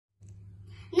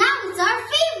our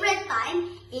favorite time.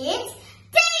 It's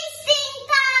tasting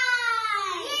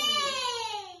time!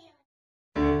 Yay!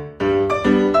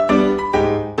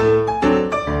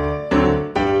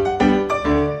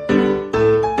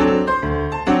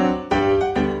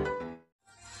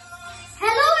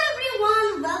 Hello everyone!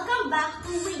 Welcome back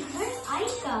to Where's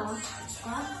Aika?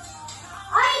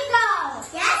 Aika!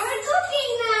 Yes? We're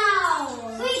cooking now!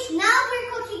 Wait, now we're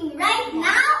cooking right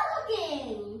now?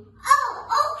 Cooking! Oh,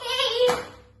 okay!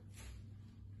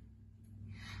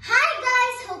 Hi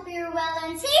guys! Hope you're well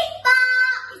and safe pa!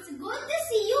 It's good to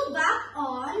see you back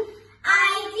on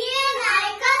Aiki and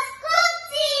Aika's Cook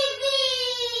TV!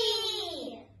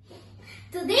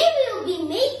 Today we will be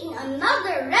making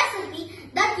another recipe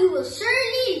that you will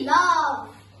surely love.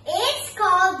 It's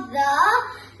called the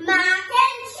Mac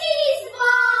and Cheese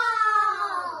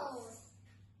Balls!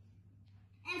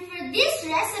 And for this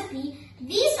recipe,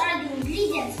 these are the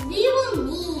ingredients we will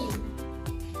need.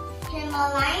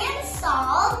 Himalayan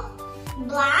salt,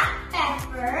 black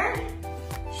pepper,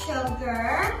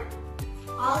 sugar,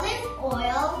 olive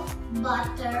oil,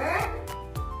 butter,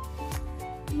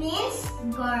 minced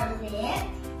garlic,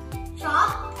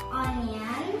 chopped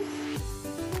onions,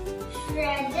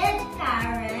 shredded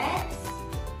carrots,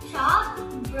 chopped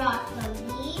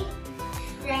broccoli,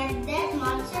 shredded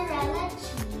mozzarella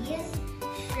cheese,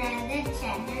 shredded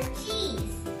cheddar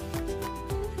cheese,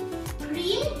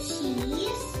 cream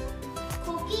cheese,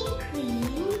 cooking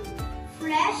cream,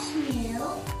 fresh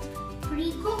milk,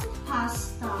 pre-cooked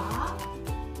pasta,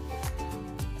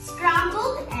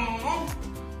 scrambled egg,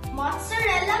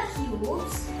 mozzarella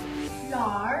cubes,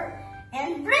 flour,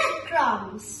 and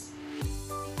breadcrumbs.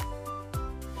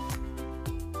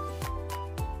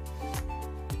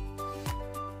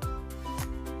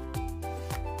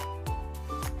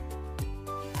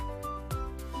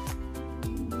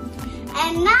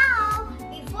 And now,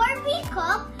 before we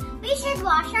cook, we should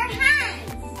wash our hands.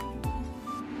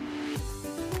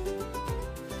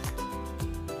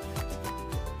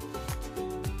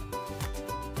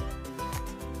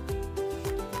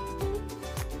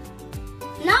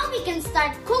 Now we can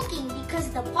start cooking because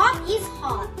the pot is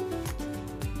hot.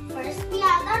 First, we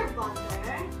add our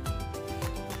butter.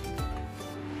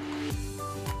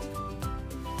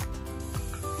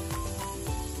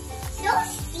 So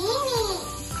steamy.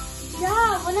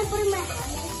 Yeah, when I put it in my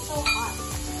hand, it's so hot.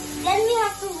 Then we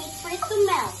have to wait for it to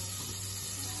melt.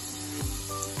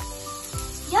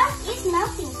 Yes, it's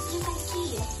melting. You can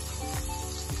see it.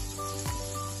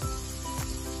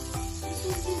 This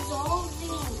is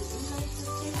dissolving like the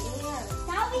thin air.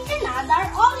 Now we can add our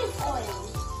olive oil.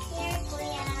 Here,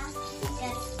 Kuya.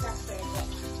 Just stir it.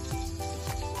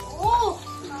 Oh!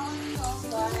 So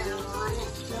good. I want it.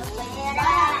 Just like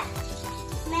that.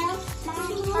 Smells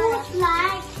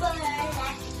like butter.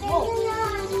 Oh,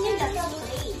 I think that's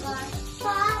great.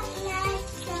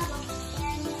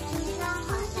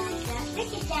 Just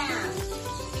stick it down.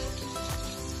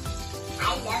 I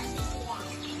love it.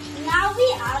 Now we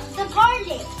add the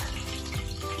garlic.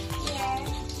 Here.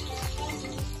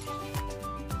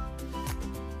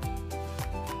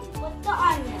 With the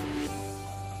onion.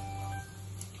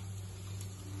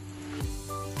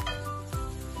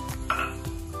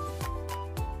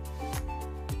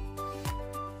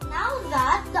 Now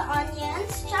that the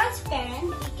onion's transparent,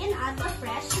 we can add the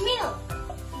fresh milk.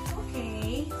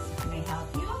 Okay. Can I help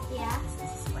you? Yeah.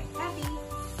 This is quite heavy.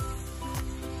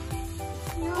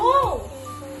 No. Oh!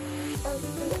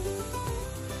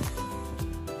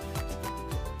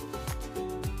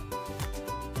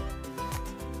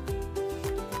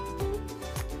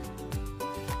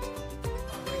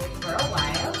 Wait for a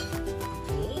while.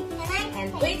 Okay. And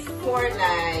wait for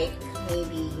like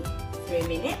maybe 3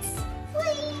 minutes.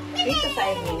 3 to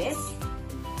 5 minutes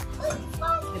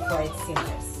before it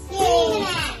simmers.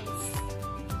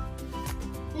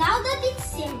 Now that it's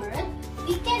simmered,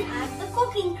 we can add the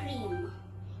cooking cream.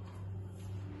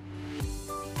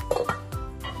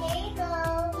 Here you go.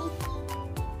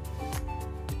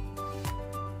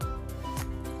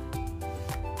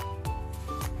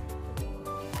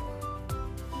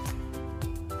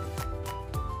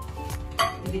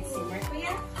 Did it simmer,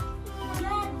 Kuya?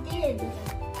 Yeah, it did.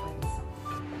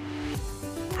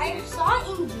 I saw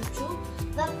in YouTube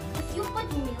that if you put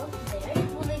milk there, it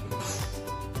will like...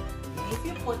 If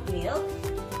you put milk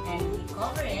and you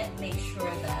cover it, make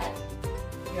sure that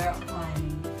you're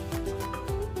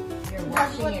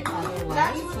washing it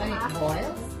otherwise when it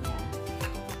boils.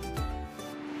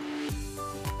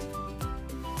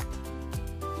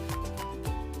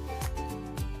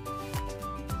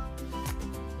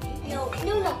 No.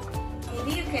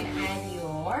 Maybe you can add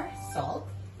your salt.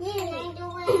 Yeah.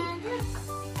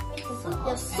 Salt The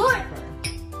and salt. pepper.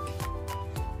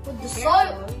 with the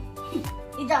Careful.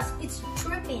 soil. It does. It's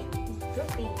dripping. It's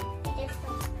dripping.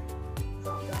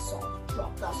 Drop the salt.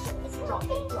 Drop the salt. Drop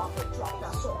it. Drop it. Drop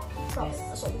the salt. Drop it.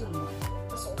 The salt.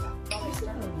 The salt.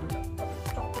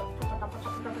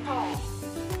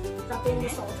 Drop in the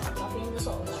salt. Drop in the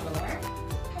salt. Sugar.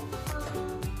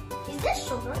 Is this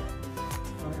sugar?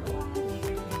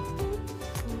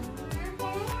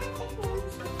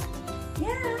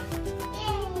 Yeah.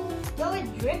 No, it's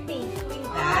dripping. Doing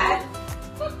that,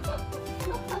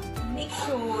 make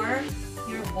sure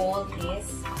your bowl is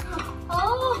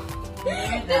Oh.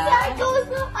 near This I goes.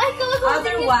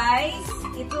 Otherwise,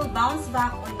 it will bounce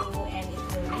back on you and it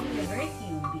will really hurt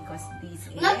you because this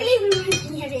is... Luckily, we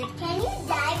weren't near it. Can you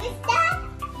die with that?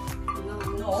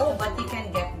 No, but you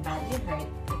can get badly hurt.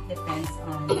 It depends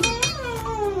on where it is.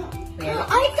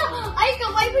 Aika,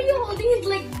 why were you holding it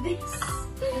like this?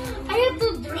 I had to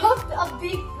drop a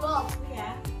big block.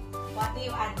 Yeah. What do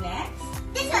you add next?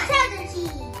 This is cheddar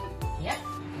cheese. Yep.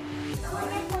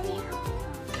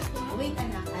 Wait,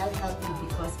 anak, I'll help you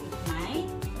because it might...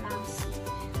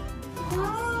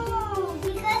 Oh,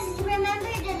 because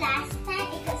remember the last time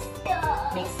it was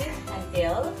stuck. Mix it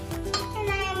until... Can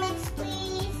I mix,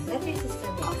 please? Let your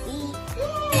sister mix.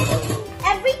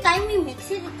 Every time we mix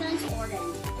it, it turns orange.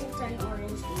 It will turn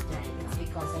orange later. It's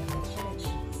because of the cheddar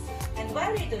cheese. And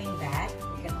while we're doing that,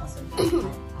 we can also do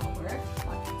our...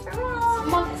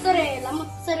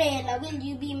 Mozzarella, will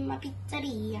you be my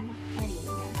pizzeria?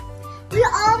 We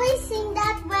always sing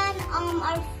that when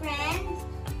our friend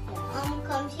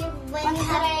comes here. When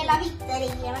mozzarella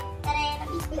pizzeria,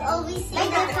 we always sing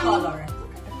Look at that the song. color.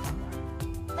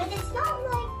 But it's not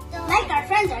like our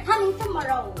friends are coming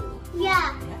tomorrow.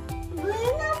 Yeah.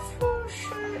 We're not for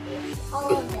sure if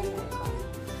all of them are coming.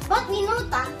 But we know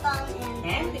Tantan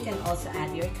And we can also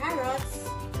add your carrots.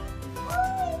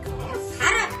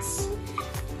 carrots.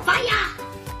 Fire!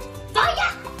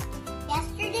 Fire!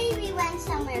 Yesterday we went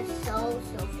somewhere so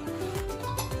fun.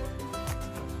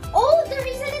 Oh, the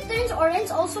reason it turns orange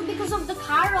also because of the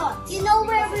carrots. You know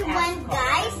where we went,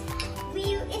 guys?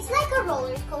 It's like a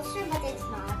roller coaster, but it's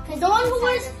not. The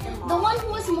one who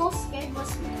was most scared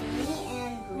was me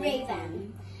and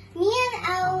Raven. Me and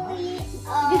Ellie.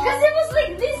 Because it was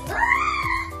like this.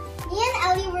 Me and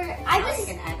Ellie were. We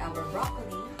can add our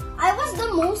broccoli. I was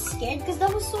the most scared because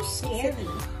that was so scary.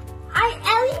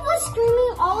 Ellie was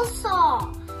screaming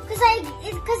also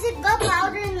because it got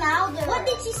louder and louder. What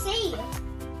did she say?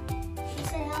 She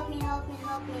said, "Help me, help me,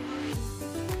 help me, help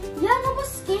me." Yeah, that was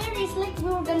scary. It's like we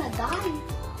were gonna die.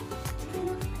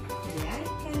 Yeah,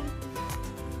 you can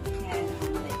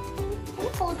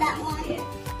Hold that one. it.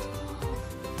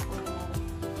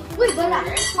 Wait, but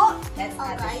Let's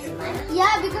add the sugar.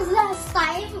 yeah, because last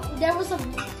time there was a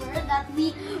beaker that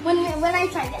when I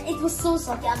tried it, it was so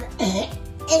salty. I was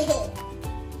like,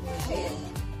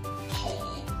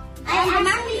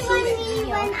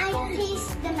 when I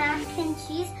taste the mac and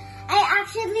cheese, I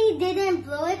actually didn't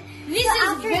blow it. This so is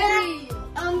after very...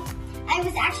 that, I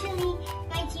was actually,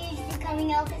 my tears were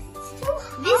coming out because it's too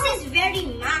hot. This is very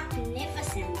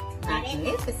magnificent.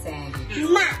 Magnificent.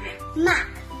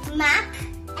 Mac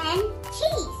and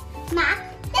cheese.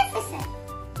 Magnificent.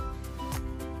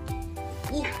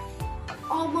 Yeah.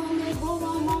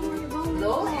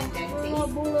 Blow and then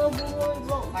taste.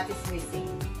 What is missing?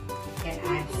 You can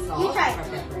add salt You try. or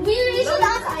pepper. We should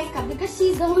ask Aika because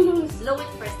she's the one who's... Blow it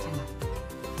first, Anna.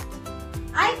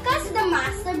 Aika's the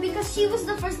master because she was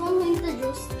the first one who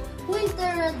introduced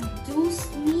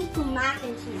me to mac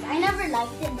and cheese. I never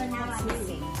liked it, but now What's I do.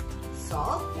 missing?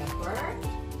 Salt, pepper.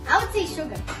 I would say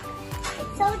sugar.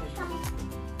 It's so chunky.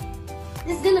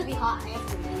 This is gonna be hot. I have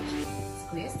to mention.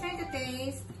 Squeeze, try to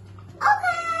taste.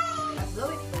 Okay. But blow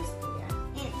it first,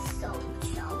 yeah. It's so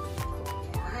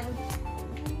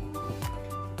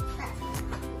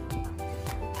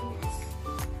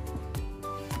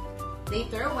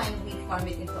Later, when we form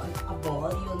it into a ball,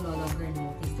 you'll no longer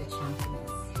notice the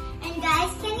chunkiness. And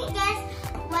guys, can you guess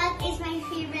what is my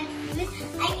favorite food?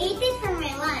 I ate it for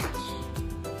my lunch.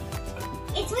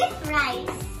 It's with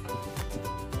rice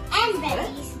and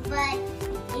veggies, but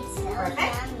it's so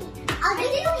yummy. I'll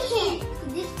give you a hint.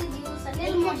 This could use a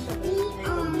little more sugar.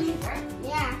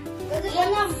 Yeah.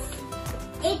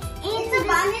 It's a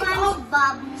balance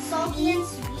of salty and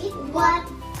sweet, but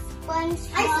I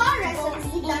saw a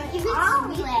recipe that if it's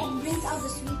sweet, it brings out the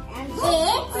sweet and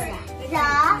sweet.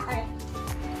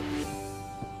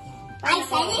 I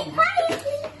said it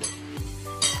quietly.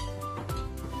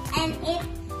 And it...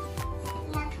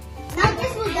 Now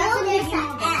this will definitely be an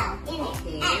L in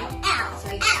it. L. So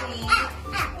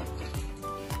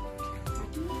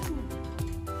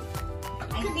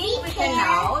I think we can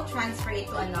now transfer transfer it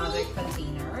to another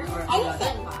container or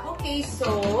another pot. Okay,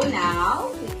 so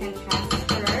now we can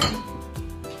transfer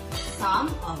some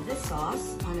of the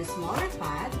sauce on a smaller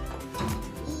pot.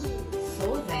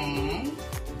 So then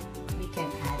we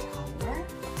can add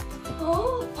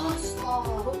our pasta.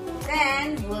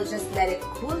 Then we'll just let it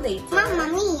cool later. Mamma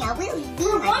mia, we'll do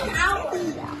For 1 hour. For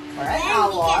an Then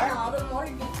hour. we can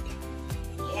mold it.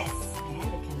 Yes,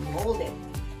 and we can mold it.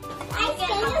 I can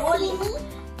hold it.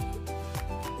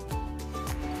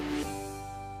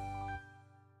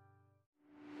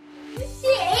 She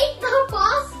ate the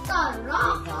pasta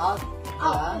raw. Without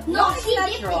No, she not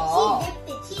dipped raw.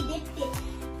 it. She dipped it.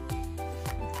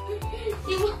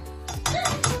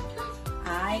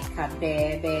 Ay,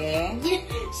 kabebe.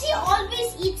 She always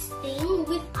eats things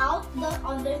without the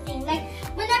other thing. Like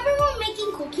whenever we're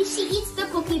making cookies, she eats the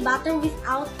cookie batter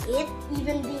without it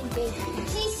even being baked.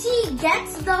 She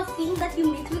gets the thing that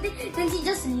you mix with it, then she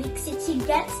just licks it. She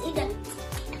gets it.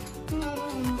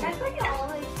 And that's what you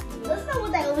always do. That's not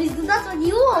what I always do. That's what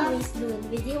you always do in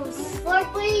videos. Before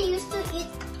we used to eat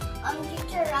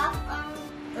picture wrap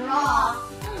raw.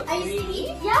 Really?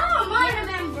 Yeah, I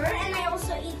remember, and I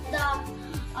also eat the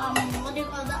what do you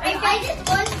call that? I tried it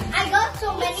once. I got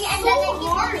so many, and then I keep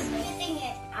on spitting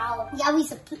it out. Yeah,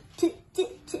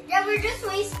 yeah, we're just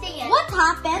wasting it. What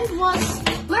happened was,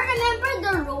 remember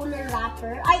the roller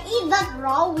wrapper? I ate that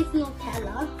raw with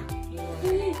Nutella.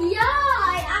 Yeah,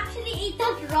 I actually ate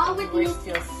that raw with We're Nutella.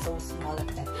 still so small at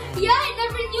that time. Yeah, I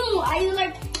never knew. I was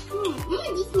like,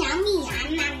 it's yummy.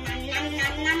 Nom, nom, nom,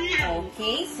 nom, nom, nom.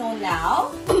 Okay, so now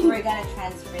we're gonna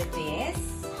transfer this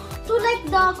To like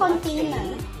the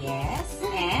container. Yes,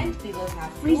 and we will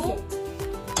have Freeze to it.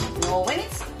 know when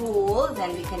it's cool,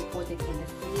 then we can put it in the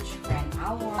fridge for an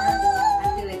hour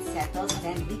until it settles.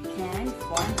 Then we can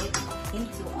form it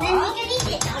into Then we a can eat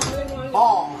it.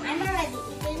 ball. I'm already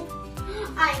eating.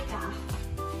 Aika.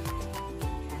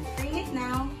 Transferring it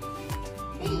now.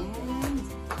 And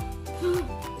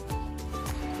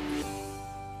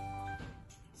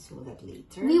so that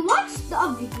later. We watched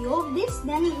a video of this,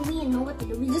 then we know what to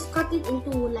do. We just cut it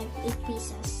into like 8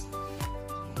 pieces.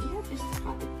 You have just to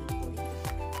cut it equally.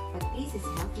 But this is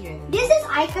healthier than This is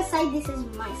Aika's side, this is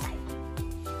my side.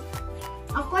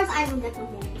 Of course, I will get the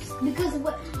most. Because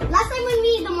last time when we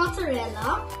ate the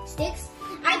mozzarella sticks,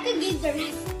 Aika gave the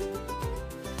rest.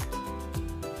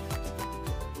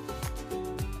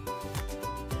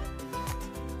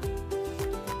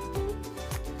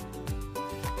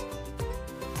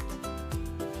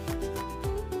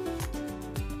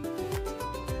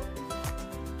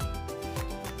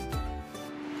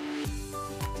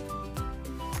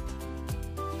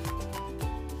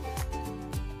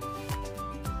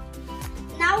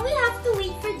 Now we have to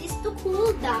wait for this to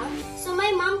cool down so my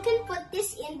mom can put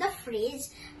this in the fridge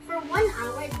for 1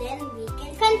 hour, then we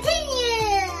can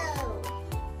continue.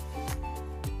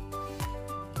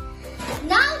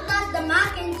 Now that the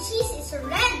mac and cheese is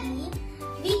ready,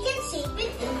 we can shape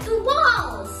it into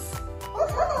balls.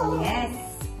 Yes.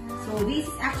 So this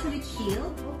is actually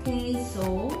chilled. Okay, so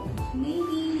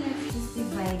maybe let's just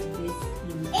divide this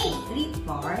into 3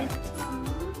 parts.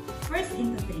 First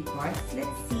into 3 parts.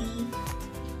 Let's see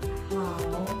how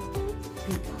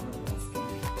big our balls can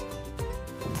be.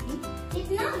 Okay.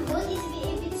 It's not good if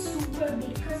it's super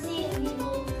big because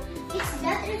it's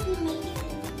better if you make it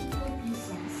into equal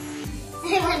pieces.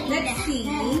 Let's see.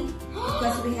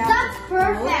 Because we have That's to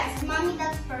perfect. Mommy,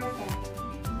 that's perfect.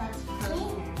 That's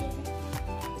perfect.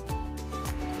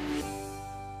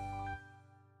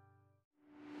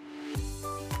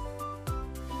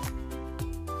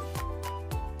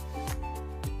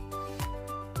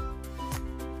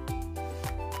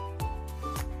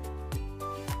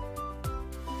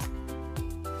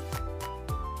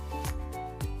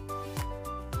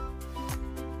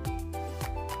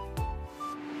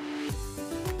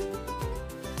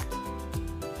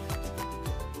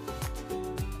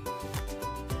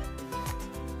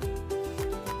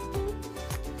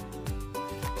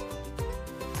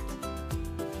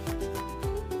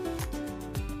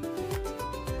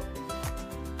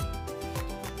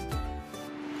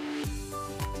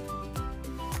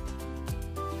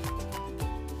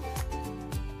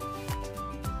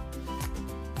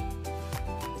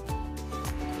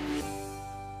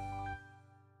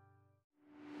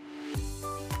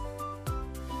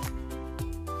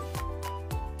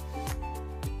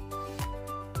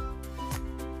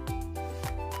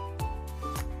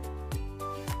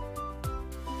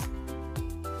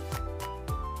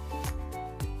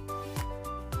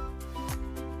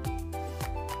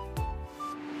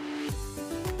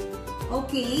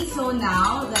 Okay, so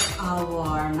now that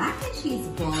our mac and cheese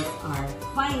balls are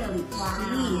finally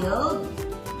chilled,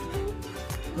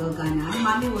 now.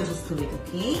 Mommy will just do it,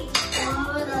 okay?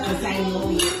 Because I know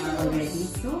you are already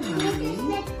so hungry.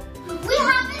 We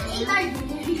haven't eaten our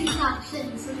dinner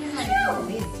actually, so this is like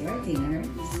It's your dinner.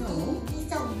 So, it's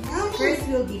so yummy. first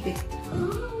we'll dip it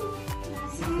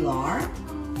flour.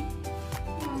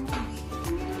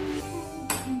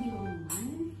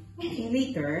 Okay,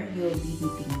 later you'll be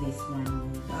dipping this one,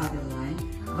 the other one.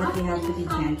 But you have to be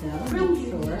gentle, make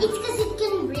sure. It's because it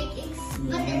can break eggs.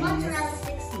 But the Yes. mozzarella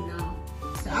sticks now.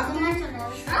 So after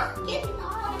Mozzarella get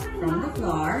from the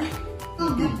flour, you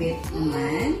dip it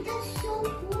naman That's so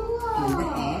cool. on the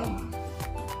egg.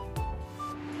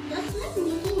 That's like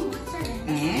making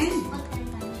mozzarella. And But then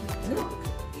look,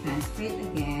 transfer it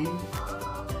again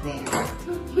there.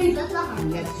 wait, that's not hard.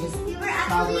 And let's just We were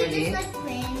cover actually just it. like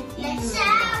friends. Let's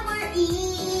shower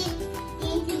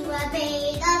into a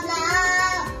bed of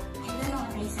love. I don't know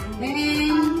what I sang.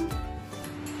 Then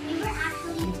We were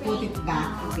actually you put it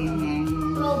back again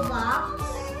Roblox.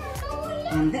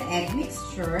 on the egg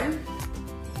mixture.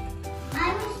 I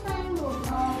was playing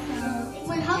Roblox.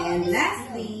 And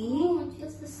lastly, Oh, it's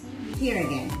just the same. here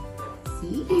again.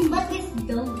 See? But it's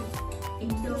dough.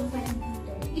 It's dough.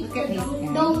 Look at this,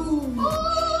 guys. Oh,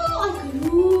 I can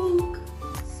look.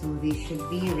 So they should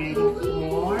be ready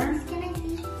for. Can I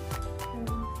see?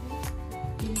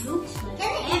 It looks like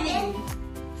heaven.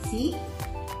 See?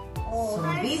 So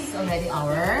this is already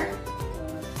our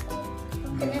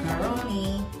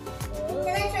macaroni.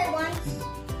 Can I try once?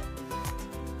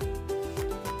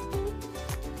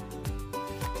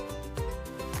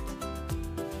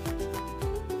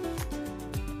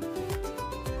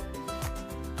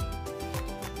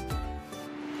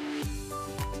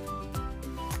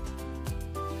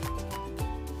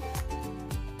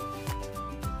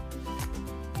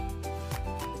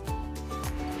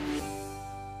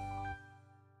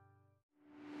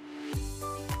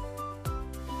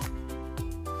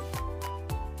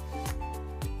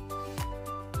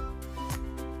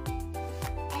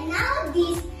 And now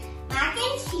these mac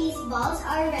and cheese balls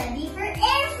are ready for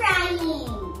air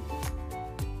frying.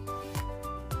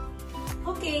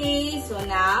 Okay, so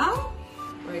now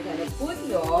we're gonna put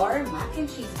your mac and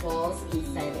cheese balls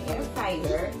inside the air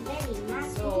fryer. Very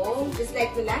nice. So just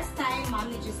like the last time,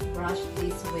 mommy just brushed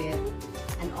this with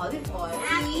an olive oil.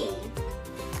 See?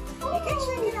 You can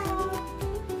check it out.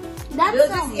 That's We'll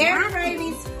just air fry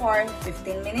this for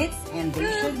 15 minutes and they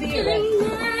should be ready.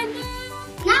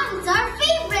 Now it's our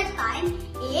favorite time.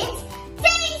 It's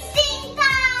tasting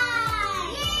time!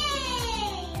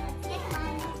 Yay! Let's get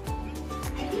one.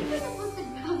 I think we're supposed to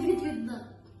grab it with the...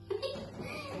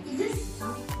 Is this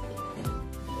something?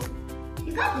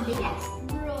 You got the big X.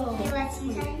 Bro. Okay, let's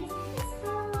use our big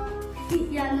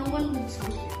X. Yeah, no one would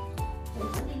chunk it. So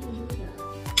how do you do that?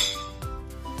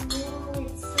 No,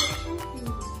 it's so chunky.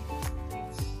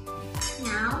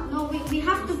 Now? No, we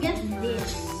have to get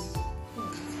this.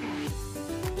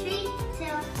 3, 2,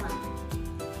 1.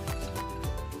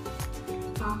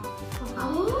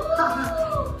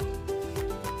 Oh!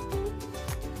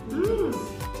 Mmm.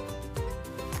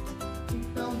 It's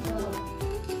so good.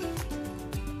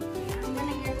 I'm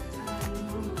gonna get a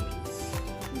normal piece.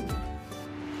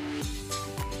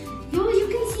 Yo, you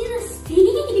can see the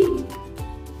steam.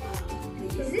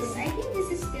 Is this? I think this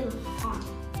is still hot.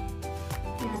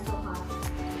 Yeah, it's so hot.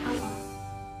 How hot?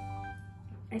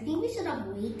 I think we should have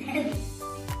waited.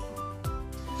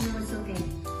 No, it's okay.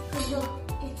 Cause look,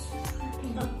 it's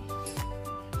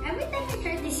every time I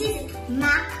try this is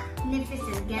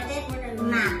magnificent. Get it?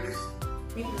 Mac.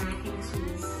 With mac and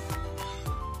cheese.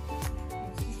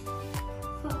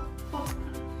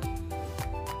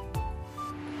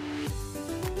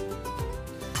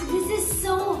 This is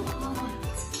so hot.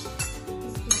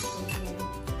 This is so good.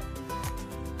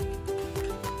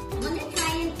 I wanna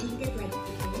try and eat it like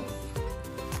this.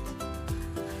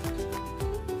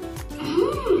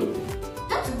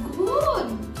 That's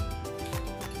good.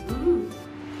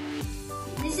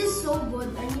 This is so good.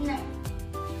 I mean,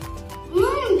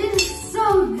 this is so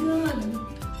good.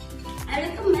 I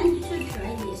recommend you should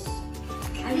try this.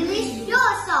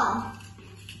 Delicioso.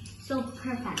 So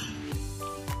perfect.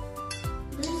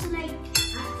 This is like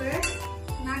at first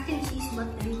mac and cheese, but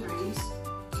 10 times.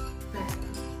 But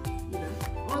you know,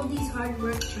 all these hard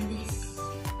work for this.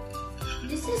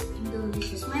 This is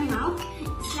delicious. My mouth,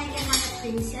 it's like I have a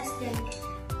princess that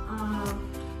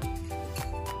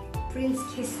Prince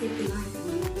kissed it tonight.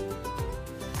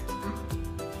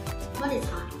 But it's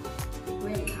hot.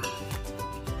 Really hot.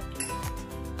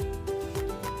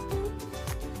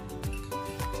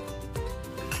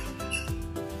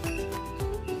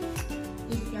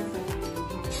 It feels like I'm in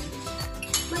heaven.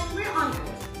 But we're on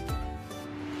Earth.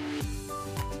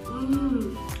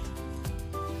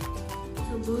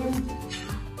 good.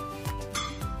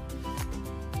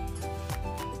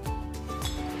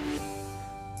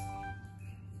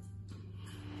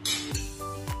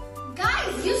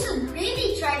 Guys, you should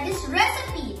really try this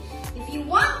recipe. If you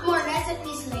want more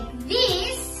recipes like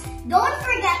this, don't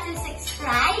forget to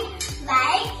subscribe,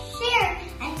 like,